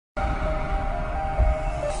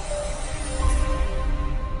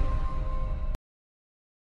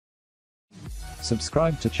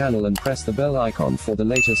Subscribe to channel and press the bell icon for the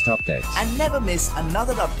latest updates. And never miss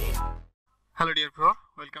another update. Hello dear viewer,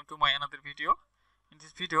 welcome to my another video. In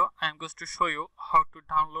this video I am going to show you how to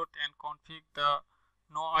download and configure the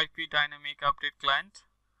noip dynamic update client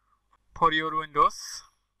for your Windows.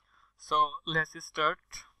 So let's start.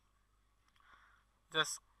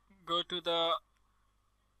 Just go to the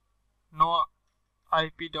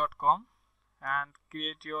noip.com and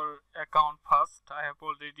create your account first. I have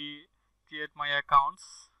already created my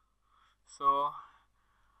accounts, so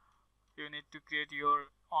you need to create your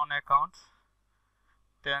own account.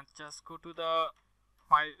 Then just go to the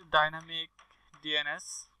my dynamic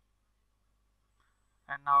DNS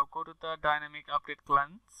and now go to the dynamic update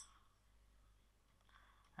clients,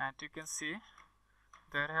 and you can see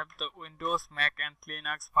there have the Windows, Mac and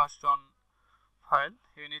Linux version file.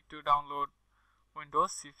 You need to download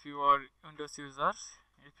Windows if you are Windows user.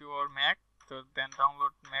 If you are Mac, so then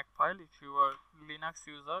download Mac file. If you are Linux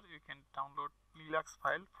user, you can download Linux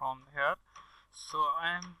file from here. So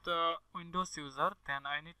I am the Windows user, then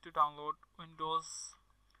I need to download Windows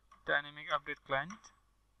dynamic update client.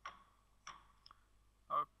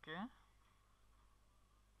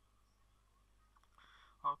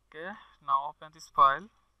 Okay, now open this file,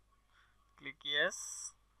 click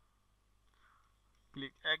yes,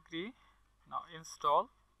 click agree, now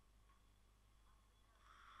install.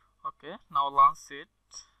 Okay, now launch it.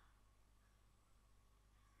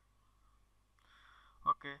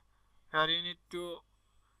 Okay, here you need to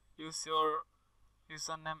use your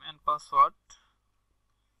username and password.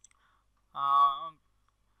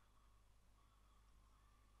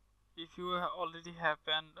 If you already have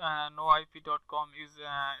an noip.com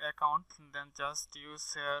account, then just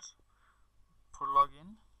use here for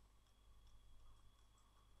login.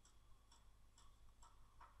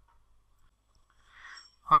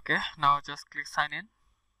 Okay, now just click sign in.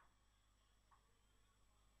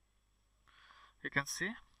 You can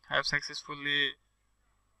see I have successfully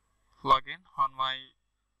logged in on my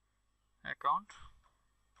account.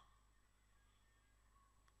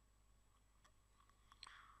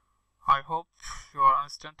 I hope you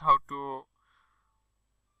understand how to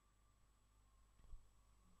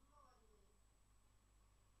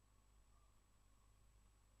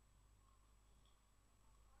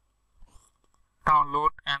download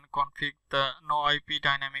and configure the noip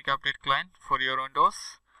dynamic update client for your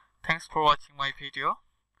Windows. Thanks for watching my video,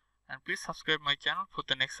 and please subscribe my channel for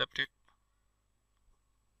the next update.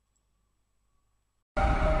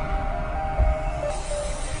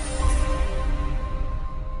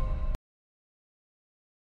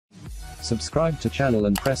 Subscribe to channel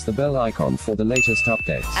and press the bell icon for the latest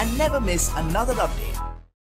updates. And never miss another update.